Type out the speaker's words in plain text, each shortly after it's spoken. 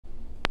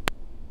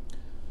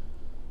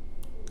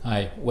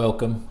Hi,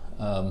 welcome.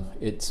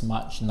 It's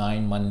March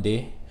 9,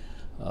 Monday.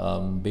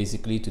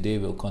 Basically, today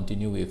we'll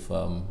continue with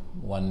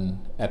one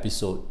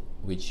episode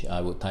which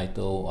I would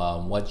title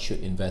What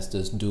Should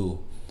Investors Do?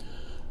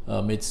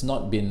 It's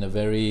not been a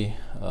very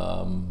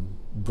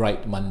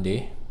bright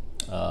Monday,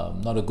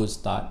 not a good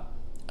start.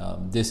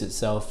 This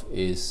itself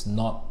is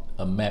not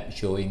a map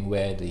showing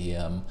where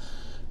the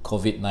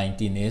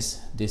COVID-19 is.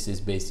 This is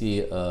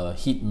basically a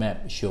heat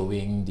map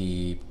showing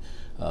the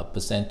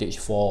percentage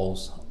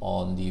falls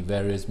on the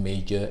various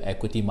major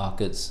equity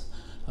markets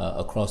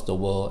across the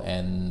world,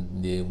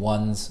 and the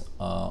ones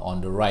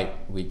on the right,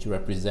 which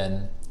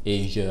represent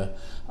Asia,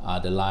 are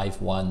the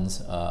live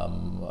ones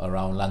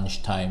around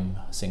lunchtime,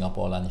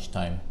 Singapore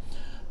lunchtime.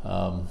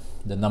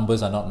 The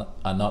numbers are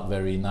not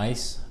very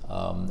nice,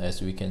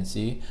 as we can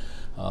see.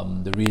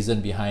 The reason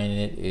behind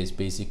it is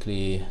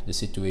basically the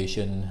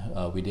situation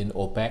within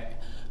OPEC,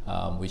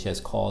 which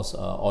has caused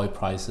oil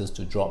prices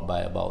to drop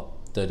by about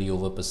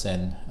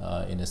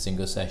 30% in a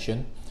single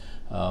session.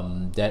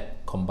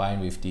 That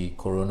combined with the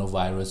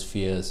coronavirus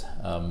fears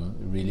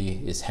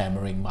really is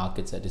hammering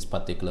markets at this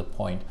particular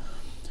point.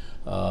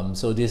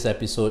 So this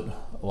episode,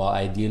 while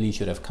ideally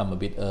should have come a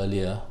bit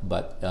earlier,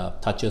 but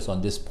touches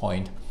on this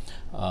point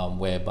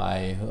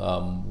whereby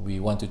we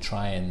want to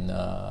try and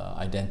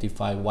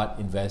identify what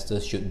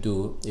investors should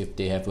do if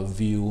they have a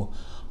view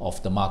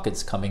of the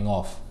markets coming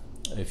off.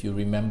 If you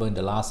remember in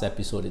the last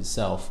episode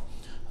itself,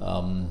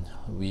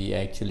 we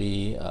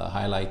actually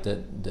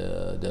highlighted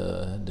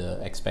the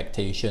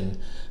expectation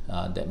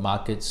that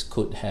markets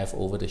could have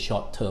over the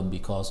short term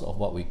because of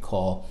what we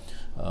call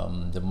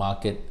the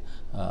market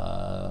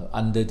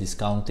under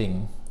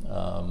discounting,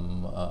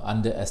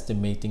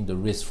 underestimating the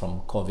risk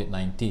from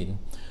COVID-19,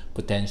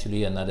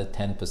 potentially another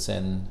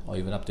 10% or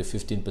even up to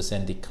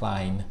 15%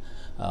 decline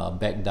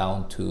back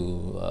down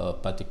to a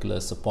particular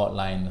support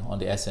line on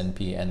the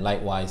S&P, and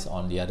likewise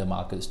on the other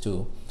markets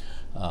too.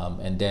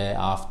 And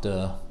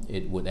thereafter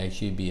it would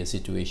actually be a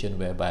situation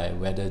whereby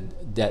whether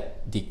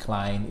that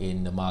decline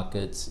in the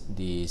markets,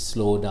 the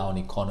slowdown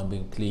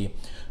economically,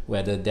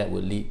 whether that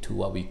would lead to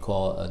what we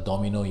call a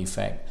domino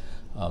effect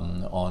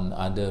on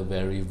other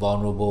very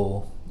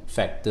vulnerable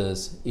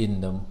factors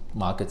in the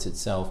markets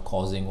itself,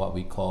 causing what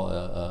we call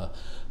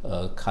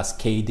a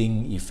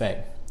cascading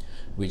effect,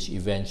 which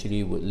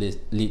eventually would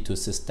lead to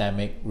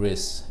systemic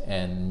risk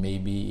and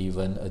maybe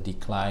even a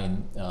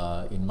decline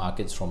in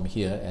markets from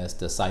here as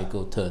the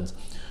cycle turns.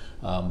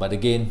 But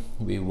again,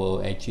 we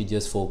will actually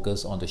just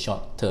focus on the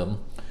short term,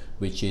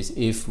 which is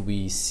if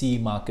we see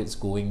markets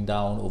going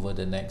down over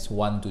the next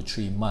 1 to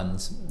 3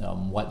 months,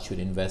 what should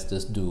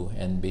investors do?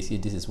 And basically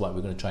this is what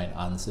we're going to try and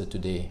answer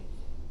today.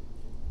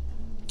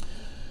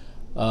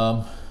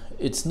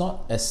 It's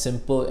not as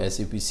simple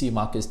as if we see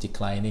markets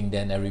declining,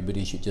 then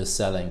everybody should just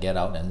sell and get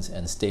out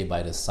and stay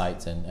by the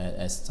sides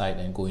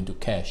and go into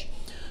cash.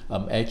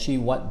 Actually,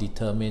 what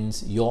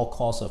determines your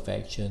course of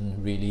action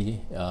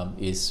really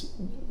is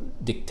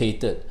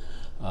dictated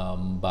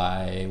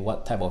by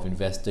what type of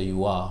investor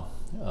you are.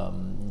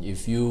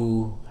 If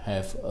you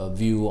have a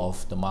view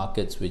of the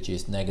markets which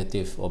is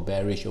negative or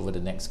bearish over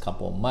the next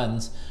couple of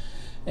months,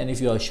 and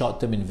if you're a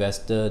short-term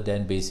investor,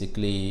 then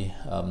basically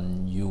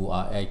you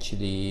are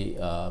actually,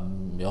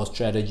 your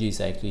strategy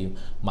is actually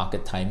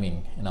market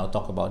timing, and I'll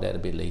talk about that a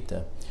bit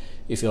later.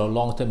 If you're a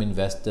long-term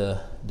investor,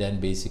 then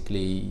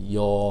basically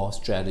your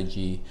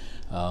strategy,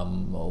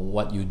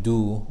 what you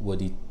do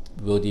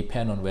will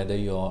depend on whether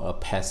you're a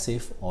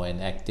passive or an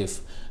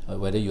active,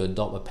 whether you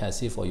adopt a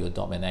passive or you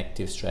adopt an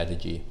active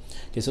strategy.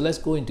 Okay, so let's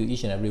go into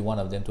each and every one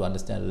of them to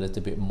understand a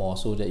little bit more,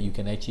 so that you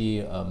can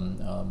actually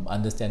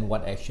understand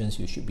what actions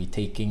you should be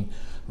taking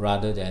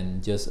rather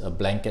than just a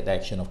blanket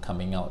action of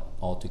coming out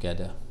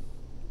altogether.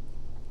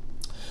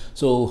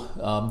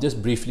 So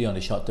just briefly on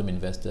the short-term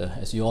investor,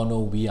 as you all know,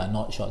 we are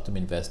not short-term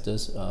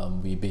investors.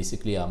 We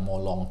basically are more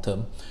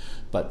long-term.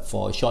 But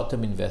for a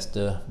short-term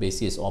investor,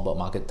 basically it's all about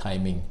market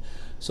timing.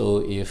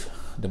 So if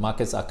the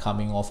markets are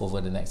coming off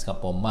over the next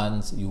couple of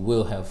months, you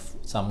will have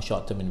some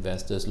short-term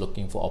investors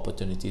looking for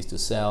opportunities to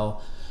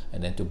sell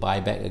and then to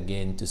buy back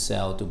again, to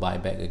sell, to buy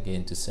back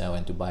again, to sell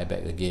and to buy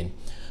back again.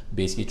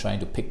 Basically trying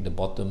to pick the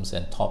bottoms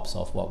and tops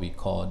of what we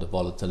call the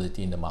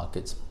volatility in the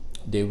markets.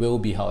 There will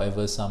be,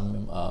 however,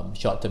 some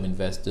short-term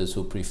investors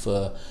who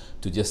prefer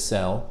to just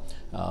sell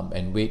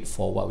and wait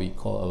for what we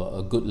call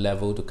a good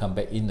level to come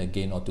back in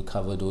again or to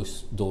cover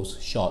those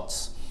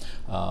shorts.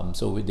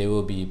 So there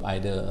will be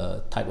either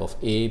a type of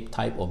A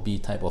type or B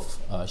type of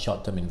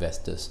short-term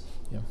investors.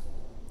 Yeah.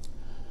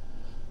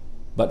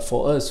 But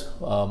for us,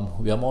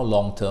 we are more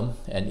long-term,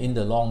 and in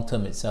the long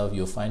term itself,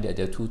 you'll find that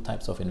there are two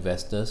types of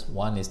investors.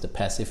 One is the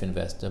passive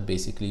investor,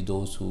 basically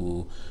those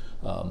who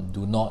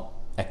do not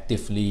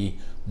actively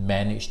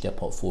manage their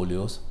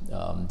portfolios.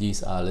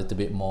 These are a little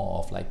bit more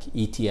of like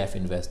ETF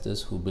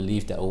investors who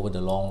believe that over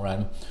the long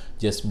run,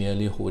 just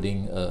merely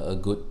holding a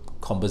good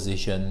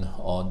composition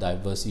or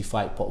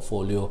diversified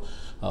portfolio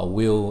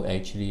will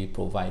actually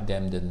provide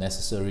them the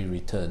necessary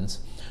returns.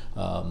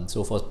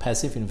 So for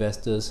passive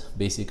investors,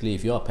 basically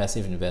if you're a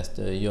passive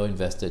investor, you're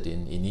invested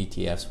in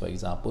ETFs, for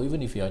example.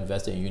 Even if you're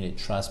invested in unit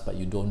trust but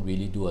you don't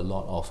really do a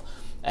lot of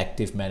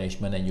active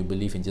management and you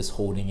believe in just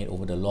holding it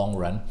over the long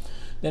run,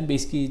 then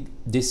basically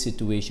this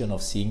situation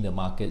of seeing the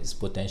markets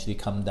potentially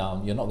come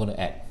down, you're not going to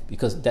act,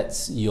 because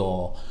that's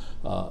your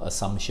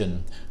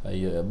assumption,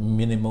 your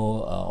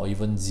minimal or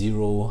even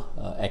zero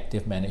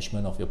active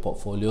management of your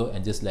portfolio,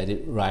 and just let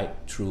it ride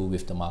through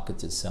with the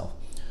markets itself.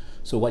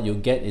 So what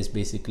you'll get is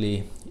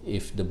basically,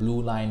 if the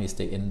blue line is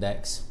the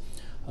index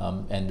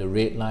and the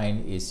red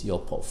line is your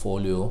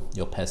portfolio,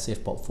 your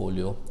passive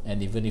portfolio,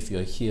 and even if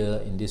you're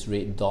here in this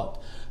red dot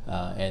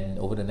and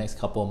over the next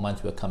couple of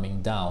months we're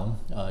coming down,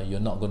 you're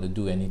not going to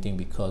do anything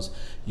because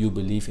you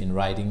believe in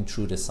riding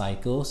through the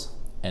cycles,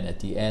 and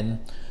at the end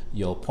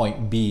your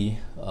point B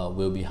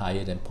will be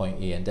higher than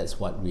point A, and that's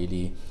what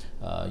really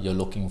you're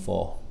looking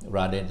for,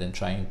 rather than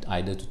trying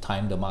either to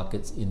time the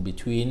markets in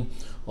between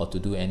or to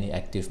do any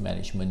active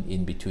management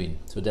in between.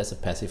 So that's a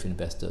passive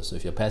investor. So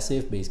if you're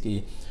passive,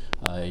 basically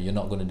you're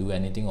not going to do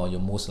anything, or you're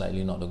most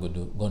likely not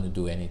going to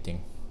do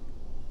anything.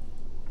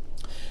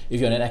 If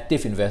you're an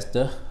active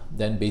investor,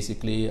 then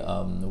basically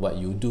what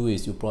you do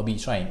is you probably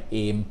try and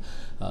aim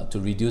to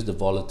reduce the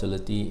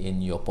volatility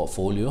in your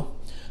portfolio.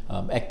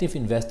 Active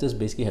investors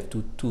basically have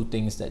two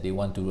things that they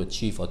want to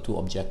achieve, or two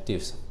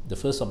objectives. The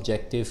first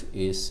objective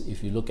is,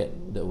 if you look at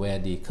where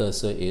the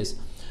cursor is,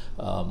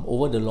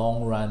 over the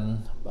long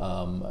run,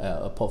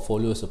 a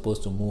portfolio is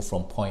supposed to move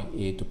from point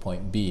A to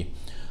point B,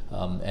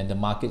 and the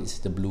market is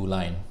the blue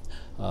line.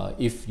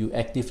 If you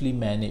actively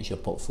manage your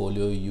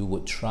portfolio, you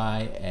would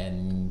try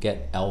and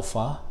get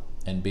alpha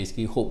and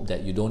basically hope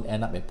that you don't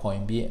end up at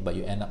point B, but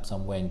you end up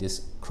somewhere in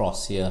this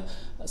cross here,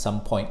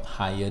 some point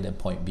higher than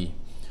point B.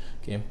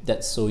 Okay,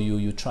 that's so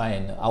you try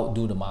and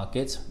outdo the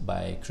markets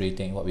by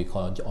creating what we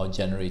call, or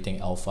generating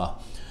alpha.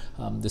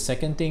 The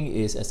second thing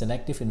is, as an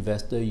active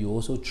investor, you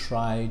also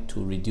try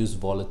to reduce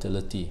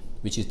volatility,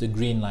 which is the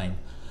green line.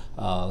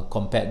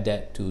 Compare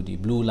that to the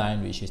blue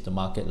line, which is the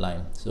market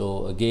line.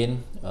 So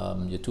again,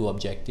 your two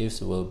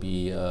objectives will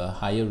be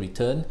higher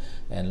return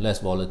and less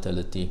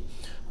volatility.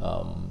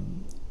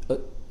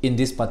 In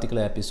this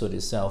particular episode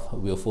itself,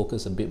 we'll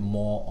focus a bit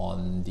more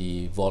on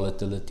the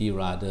volatility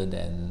rather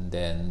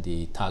than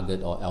the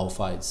target or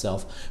alpha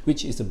itself,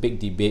 which is a big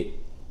debate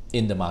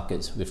in the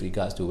markets with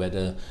regards to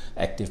whether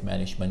active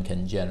management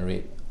can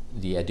generate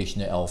the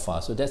additional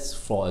alpha. So that's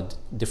for a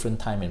different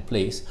time and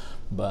place,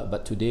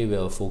 but today we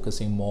are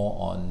focusing more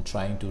on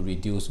trying to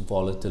reduce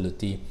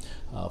volatility.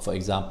 For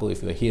example,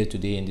 if we're here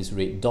today in this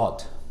red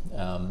dot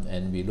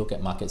and we look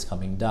at markets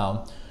coming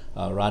down,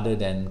 rather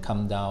than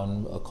come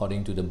down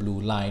according to the blue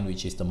line,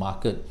 which is the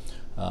market,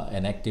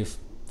 an active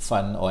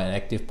fund or an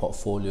active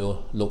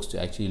portfolio looks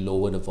to actually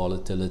lower the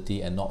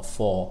volatility and not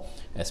fall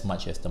as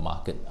much as the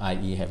market,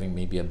 i.e. having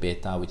maybe a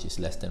beta which is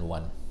less than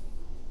 1.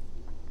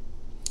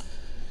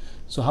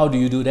 So how do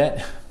you do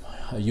that?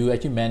 You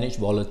actually manage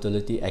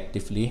volatility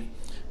actively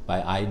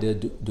by either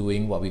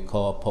doing what we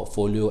call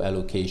portfolio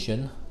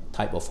allocation,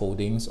 type of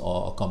holdings,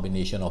 or a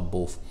combination of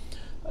both.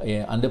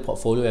 Under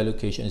portfolio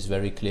allocation, is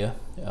very clear.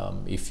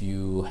 If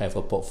you have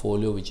a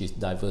portfolio which is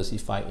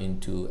diversified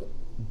into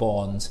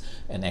bonds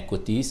and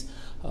equities,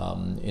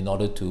 in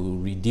order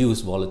to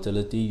reduce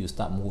volatility, you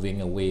start moving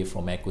away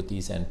from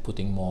equities and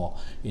putting more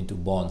into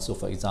bonds. So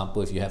for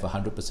example, if you have a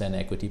 100%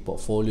 equity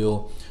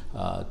portfolio,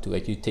 to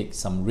actually take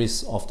some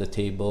risks off the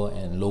table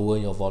and lower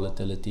your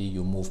volatility,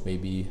 you move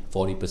maybe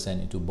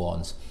 40% into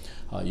bonds.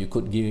 You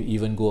could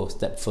even go a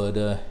step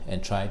further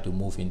and try to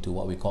move into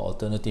what we call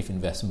alternative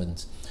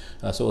investments.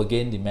 So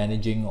again, the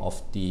managing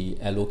of the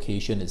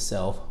allocation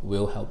itself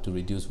will help to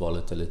reduce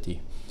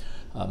volatility.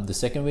 The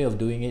second way of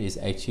doing it is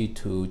actually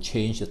to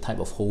change the type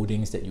of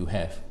holdings that you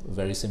have. A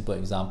very simple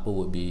example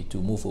would be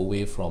to move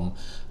away from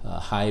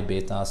high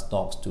beta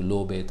stocks to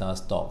low beta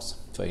stocks.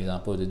 For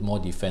example, the more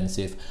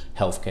defensive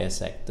healthcare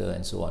sector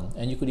and so on.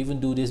 And you could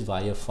even do this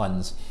via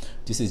funds.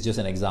 This is just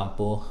an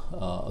example,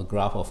 a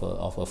graph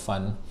of a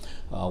fund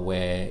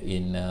where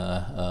in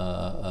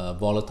a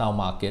volatile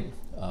market,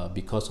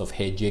 because of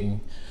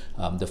hedging,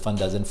 the fund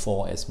doesn't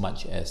fall as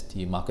much as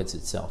the markets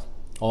itself.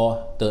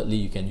 Or thirdly,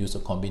 you can use a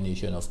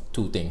combination of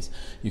two things.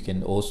 You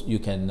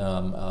can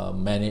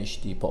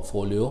manage the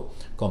portfolio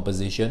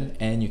composition,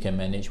 and you can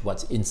manage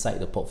what's inside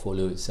the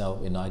portfolio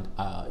itself in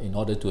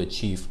order to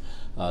achieve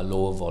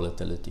lower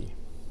volatility.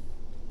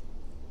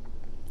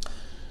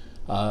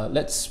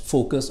 Let's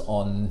focus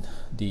on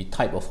the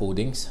type of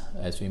holdings.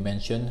 As we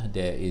mentioned,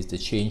 there is the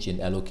change in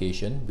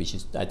allocation, which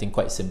is, I think,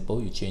 quite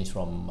simple. You change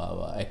from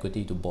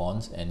equity to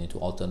bonds and into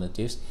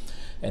alternatives.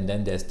 And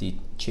then there's the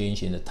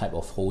change in the type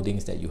of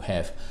holdings that you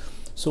have.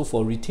 So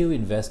for retail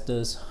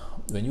investors,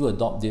 when you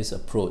adopt this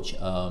approach,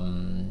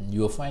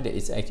 you will find that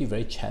it's actually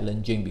very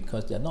challenging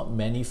because there are not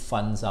many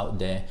funds out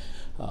there.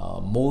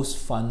 Most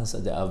funds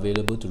that are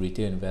available to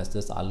retail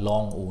investors are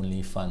long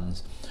only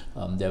funds.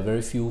 There are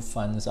very few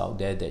funds out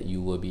there that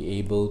you will be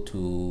able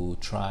to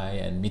try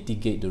and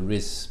mitigate the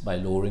risks by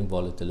lowering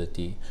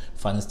volatility.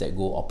 Funds that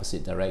go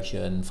opposite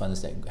direction,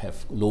 funds that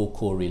have low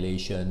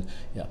correlation.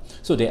 Yeah,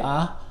 so there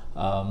are,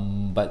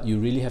 but you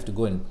really have to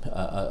go and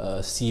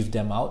sieve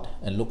them out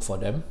and look for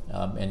them.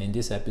 And in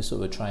this episode,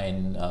 we'll try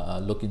and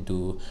look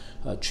into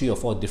 3 or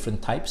 4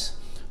 different types.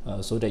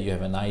 So that you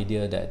have an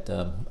idea that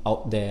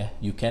out there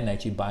you can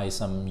actually buy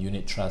some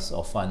unit trusts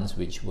or funds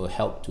which will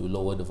help to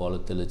lower the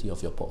volatility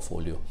of your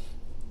portfolio.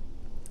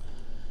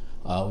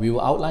 We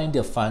will outline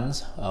the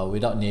funds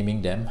without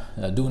naming them.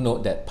 Do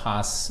note that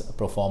past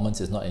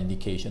performance is not an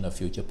indication of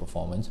future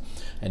performance,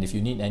 and if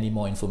you need any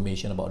more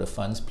information about the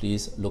funds,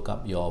 please look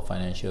up your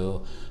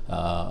financial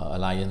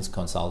alliance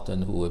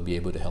consultant who will be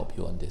able to help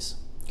you on this.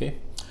 Okay,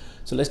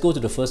 so let's go to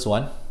the first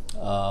one,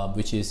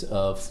 which is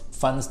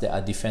funds that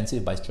are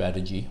defensive by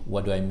strategy.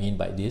 What do I mean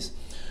by this?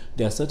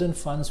 There are certain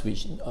funds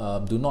which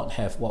do not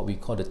have what we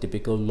call the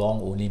typical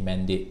long only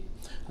mandate.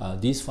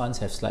 These funds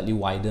have slightly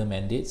wider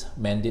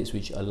mandates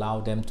which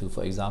allow them to,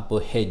 for example,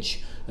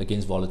 hedge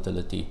against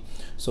volatility.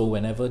 So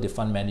whenever the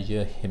fund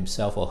manager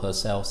himself or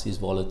herself sees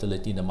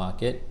volatility in the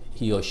market,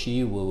 he or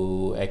she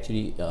will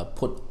actually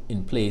put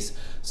in place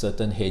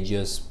certain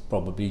hedges,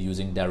 probably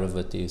using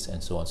derivatives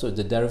and so on. So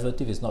the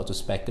derivative is not to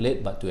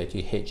speculate, but to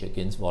actually hedge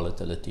against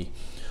volatility.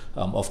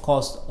 Of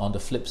course, on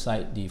the flip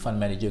side, the fund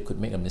manager could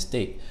make a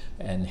mistake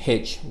and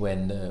hedge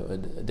when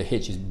the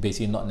hedge is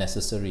basically not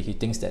necessary. He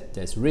thinks that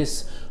there's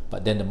risk,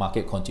 but then the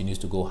market continues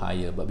to go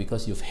higher. But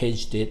because you've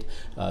hedged it,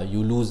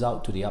 you lose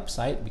out to the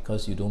upside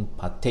because you don't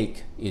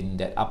partake in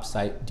that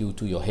upside due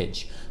to your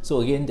hedge.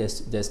 So again,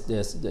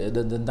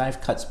 the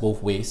knife cuts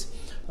both ways.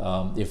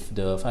 If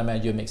the fund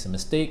manager makes a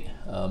mistake,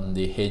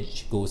 the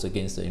hedge goes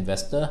against the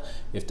investor.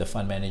 If the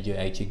fund manager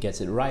actually gets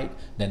it right,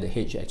 then the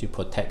hedge actually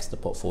protects the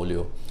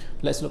portfolio.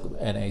 Let's look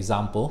at an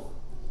example.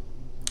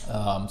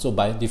 So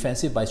by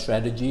defensive by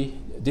strategy,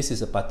 this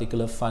is a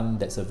particular fund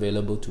that's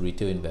available to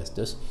retail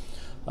investors.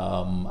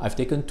 I've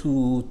taken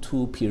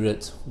two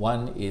periods.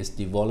 One is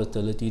the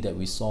volatility that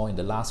we saw in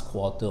the last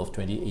quarter of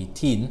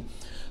 2018.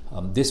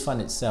 This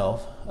fund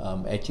itself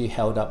actually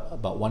held up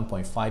about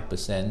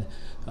 1.5%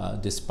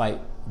 despite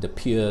the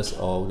peers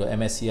or the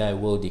MSCI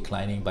World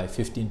declining by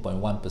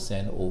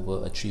 15.1%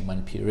 over a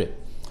 3-month period.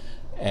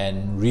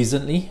 And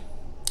recently,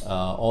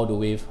 all the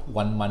way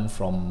 1 month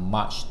from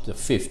March the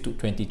 5th to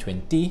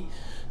 2020,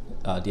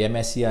 the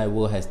MSCI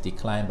World has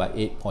declined by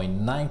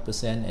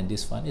 8.9%, and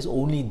this fund is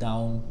only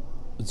down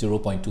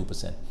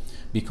 0.2%.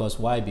 Because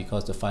why?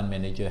 Because the fund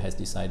manager has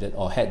decided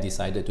or had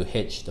decided to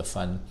hedge the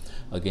fund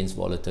against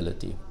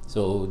volatility.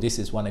 So this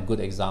is a good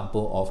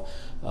example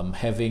of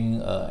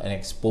having an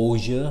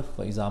exposure,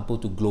 for example,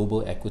 to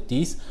global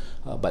equities,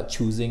 but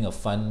choosing a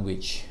fund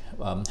which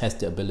has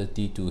the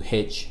ability to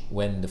hedge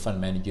when the fund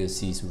manager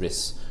sees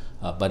risks.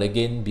 But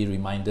again, be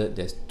reminded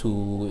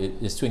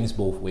it swings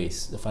both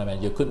ways. The fund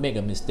manager could make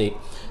a mistake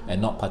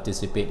and not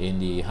participate in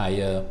the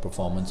higher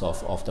performance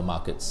of the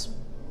markets.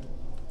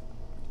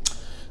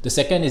 The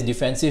second is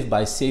defensive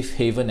by safe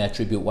haven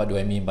attribute. What do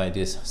I mean by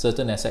this?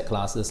 Certain asset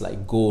classes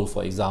like gold,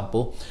 for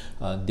example,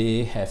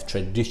 they have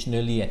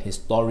traditionally and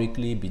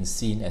historically been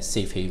seen as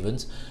safe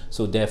havens.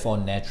 So therefore,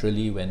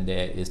 naturally, when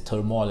there is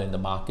turmoil in the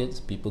markets,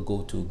 people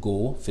go to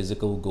gold,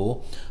 physical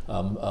gold.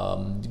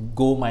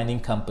 Gold mining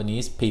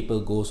companies, paper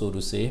gold, so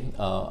to say,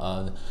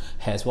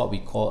 has what we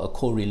call a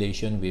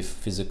correlation with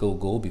physical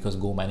gold, because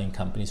gold mining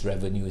companies'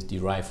 revenue is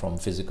derived from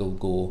physical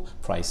gold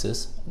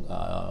prices.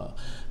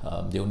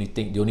 The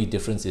only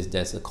difference is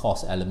there's a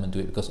cost element to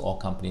it, because all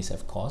companies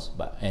have costs.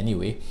 But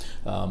anyway,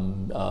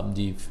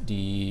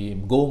 the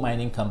gold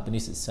mining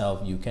companies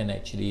itself, you can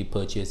actually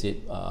purchase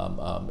it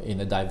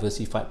in a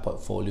diversified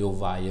portfolio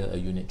via a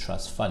unit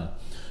trust fund.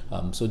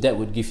 So that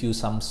would give you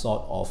some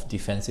sort of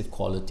defensive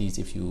qualities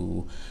if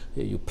you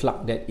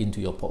plug that into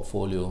your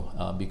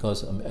portfolio,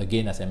 because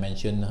again, as I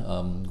mentioned,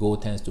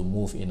 gold tends to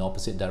move in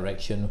opposite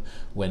direction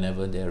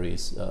whenever there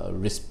is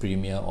risk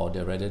premium, or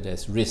rather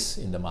there's risk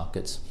in the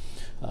markets.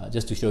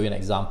 Just to show you an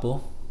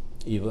example,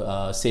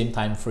 same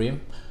time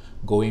frame,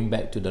 going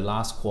back to the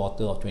last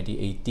quarter of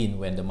 2018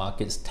 when the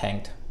markets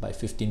tanked by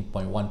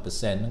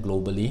 15.1%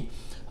 globally,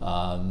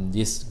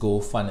 this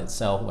gold fund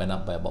itself went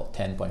up by about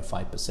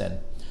 10.5%.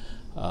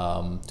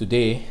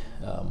 Today,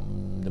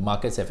 the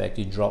markets have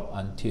actually dropped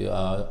until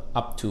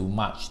up to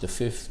March the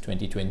 5th,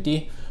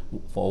 2020.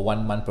 For a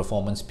 1 month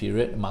performance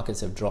period, markets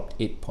have dropped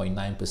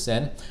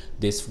 8.9%.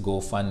 This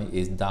gold fund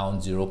is down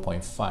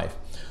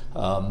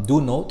 0.5%.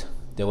 Do note,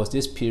 there was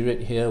this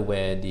period here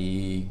where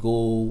the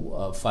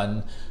gold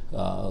fund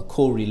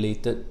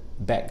correlated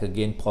back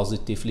again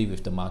positively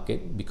with the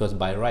market, because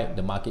by right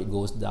the market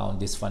goes down,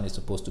 this fund is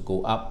supposed to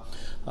go up.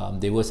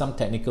 There were some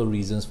technical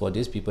reasons for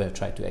this. People have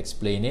tried to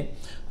explain it.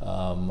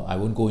 I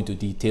won't go into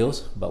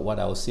details, but what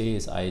I'll say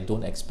is I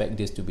don't expect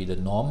this to be the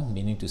norm,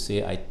 meaning to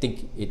say I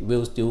think it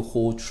will still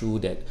hold true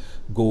that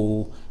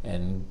gold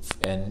and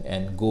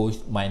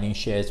gold mining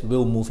shares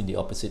will move in the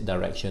opposite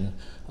direction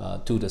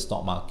to the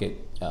stock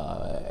market,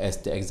 as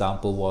the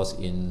example was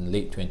in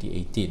late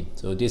 2018.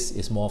 So this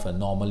is more of an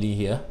anomaly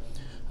here,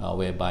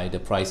 whereby the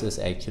prices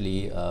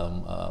actually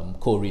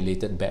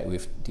correlated back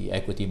with the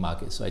equity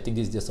market. So I think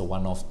this is just a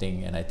one-off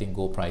thing, and I think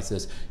gold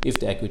prices, if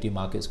the equity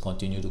markets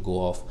continue to go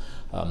off,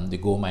 the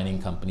gold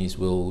mining companies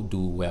will do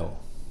well.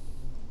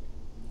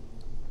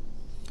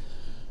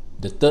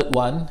 The third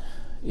one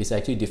is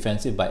actually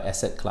defensive by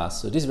asset class.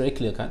 So this is very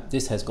clear cut.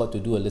 This has got to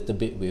do a little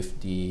bit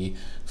with the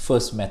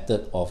first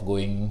method of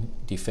going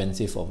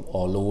defensive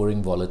or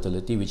lowering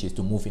volatility, which is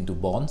to move into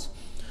bonds.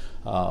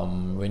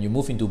 When you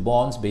move into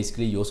bonds,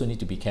 basically you also need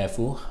to be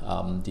careful.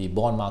 The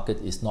bond market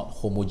is not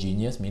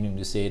homogeneous, meaning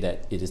to say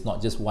that it is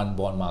not just one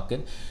bond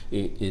market.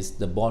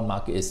 The bond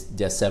market is,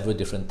 there are several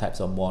different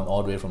types of bond,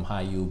 all the way from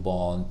high yield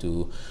bond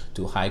to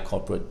high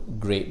corporate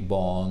grade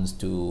bonds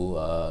to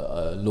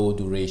low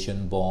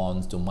duration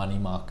bonds to money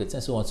markets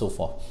and so on and so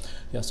forth.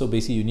 Yeah, so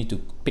basically you need to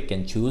pick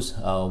and choose.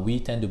 We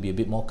tend to be a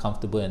bit more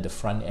comfortable at the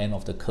front end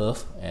of the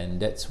curve,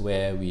 and that's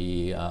where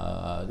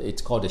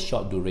it's called the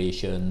short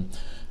duration,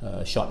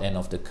 short end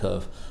of the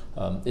curve.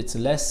 It's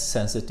less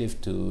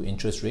sensitive to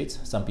interest rates.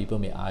 Some people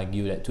may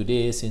argue that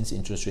today, since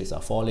interest rates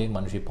are falling,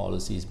 monetary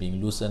policy is being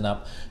loosened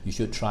up, you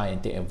should try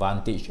and take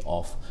advantage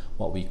of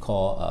what we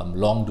call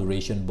long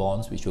duration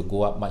bonds, which will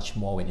go up much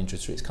more when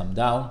interest rates come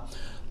down.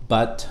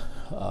 But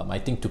I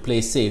think to play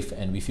safe,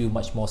 and we feel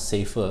much more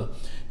safer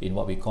in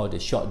what we call the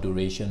short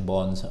duration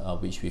bonds,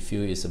 which we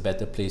feel is a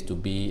better place to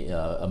be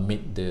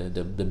amid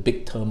the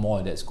big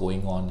turmoil that's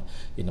going on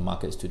in the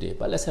markets today.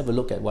 But let's have a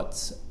look at what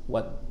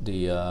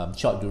the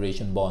short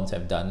duration bonds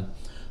have done,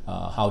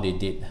 how they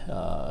did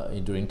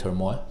during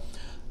turmoil.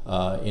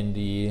 In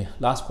the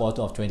last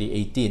quarter of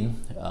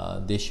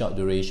 2018, this short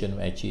duration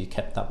actually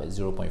kept up at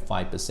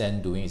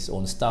 0.5%, doing its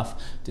own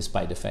stuff,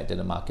 despite the fact that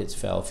the markets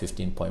fell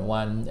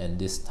 15.1, and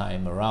this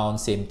time around,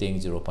 same thing,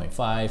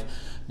 0.5,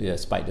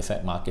 despite the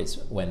fact markets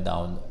went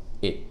down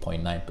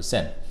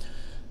 8.9%.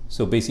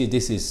 So basically,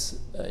 this is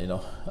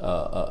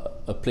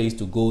a place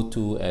to go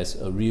to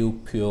as a real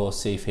pure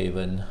safe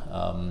haven.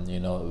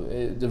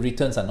 The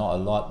returns are not a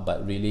lot,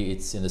 but really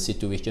it's in a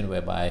situation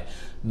whereby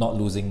not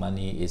losing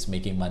money is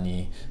making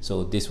money.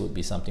 So this would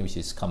be something which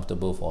is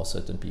comfortable for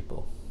certain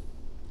people.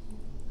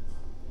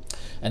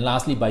 And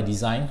lastly, by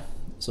design,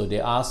 so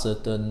there are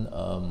certain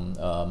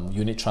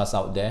unit trusts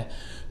out there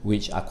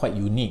which are quite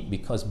unique,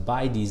 because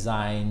by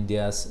design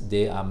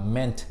they are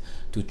meant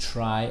to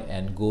try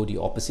and go the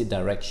opposite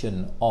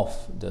direction of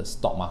the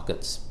stock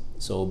markets.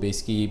 So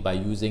basically, by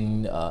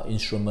using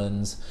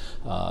instruments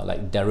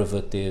like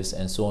derivatives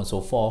and so on and so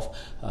forth,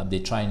 they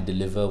try and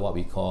deliver what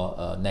we call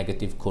a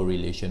negative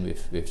correlation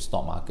with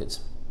stock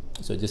markets.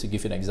 So just to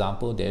give you an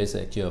example, there is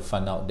actually a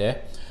fund out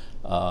there.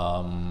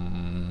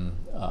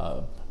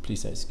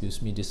 Please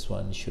excuse me, this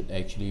one should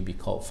actually be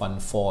called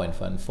Fund 4 and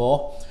Fund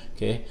 4.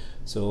 Okay,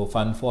 so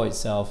Fund 4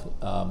 itself,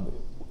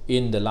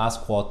 in the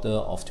last quarter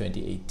of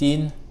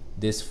 2018,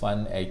 this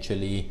fund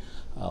actually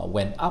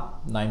went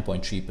up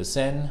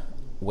 9.3%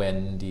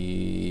 when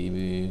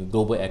the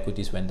global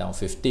equities went down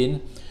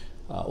 15.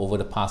 Over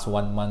the past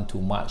 1 month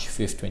to March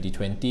 5th,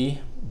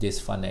 2020,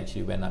 this fund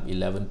actually went up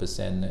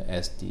 11%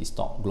 as the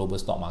global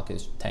stock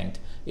markets tanked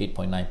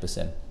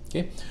 8.9%.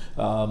 Okay.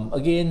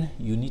 Again,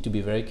 you need to be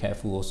very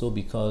careful also,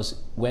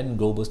 because when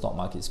global stock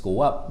markets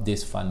go up,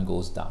 this fund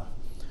goes down.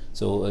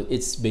 So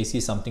it's basically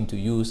something to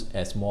use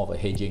as more of a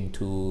hedging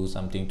tool,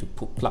 something to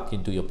plug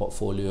into your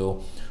portfolio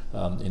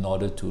in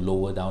order to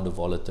lower down the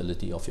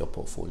volatility of your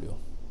portfolio.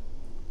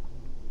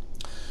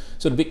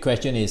 So the big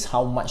question is,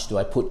 how much do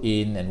I put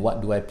in and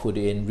what do I put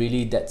in?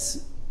 Really,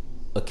 that's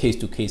a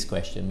case-to-case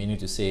question, meaning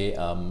to say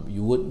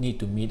you would need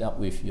to meet up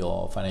with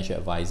your financial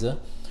advisor.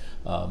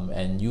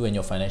 And you and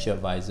your financial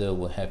advisor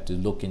will have to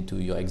look into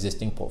your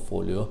existing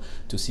portfolio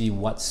to see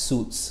what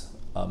suits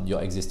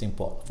your existing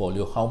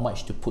portfolio, how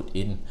much to put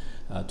in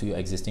to your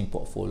existing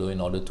portfolio in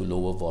order to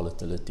lower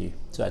volatility.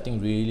 So I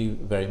think really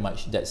very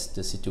much that's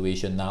the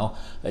situation now.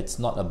 It's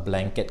not a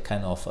blanket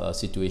kind of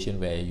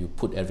situation where you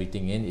put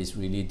everything in. It's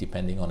really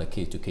depending on a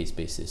case-to-case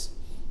basis.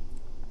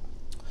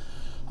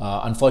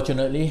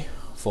 Unfortunately,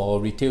 for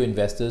retail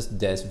investors,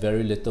 there's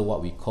very little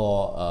what we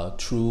call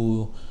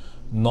true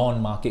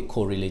non-market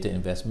correlated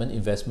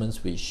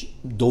investments which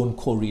don't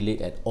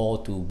correlate at all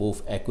to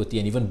both equity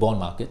and even bond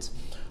markets.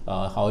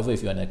 However,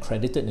 if you're an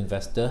accredited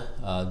investor,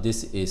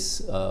 this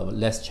is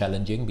less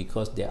challenging,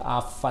 because there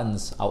are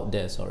funds out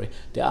there,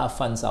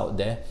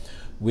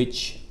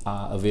 which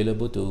are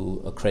available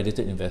to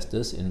accredited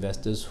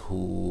investors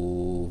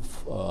who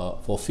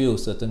fulfill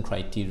certain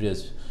criteria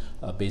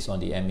based on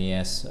the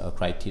MAS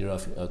criteria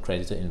of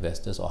accredited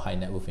investors or high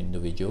net worth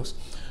individuals.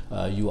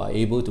 You are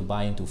able to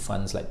buy into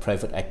funds like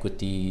private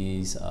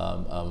equities,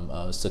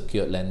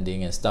 secured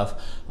lending and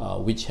stuff,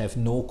 which have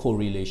no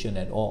correlation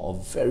at all,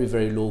 or very,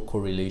 very low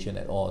correlation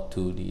at all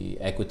to the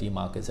equity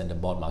markets and the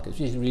bond markets,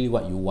 which is really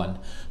what you want.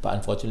 But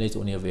unfortunately, it's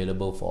only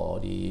available for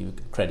the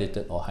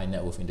accredited or high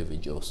net worth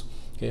individuals.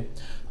 Okay,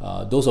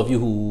 those of you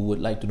who would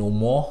like to know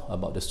more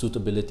about the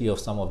suitability of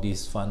some of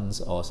these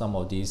funds or some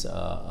of these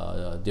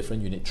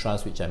different unit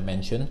trusts which I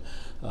mentioned,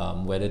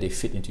 whether they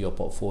fit into your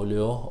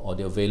portfolio or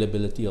the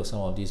availability of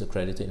some of these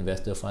accredited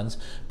investor funds,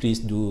 please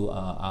do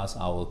ask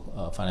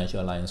our Financial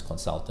Alliance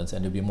consultants,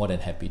 and they'll be more than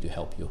happy to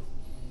help you.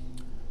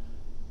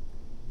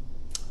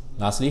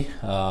 Lastly,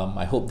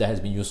 I hope that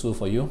has been useful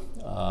for you.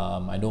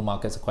 I know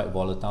markets are quite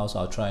volatile, so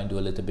I'll try and do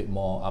a little bit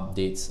more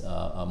updates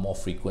more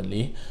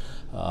frequently.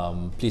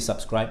 Please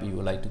subscribe if you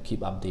would like to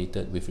keep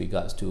updated with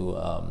regards to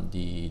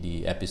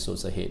the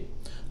episodes ahead.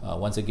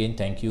 Once again,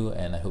 thank you,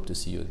 and I hope to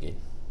see you again.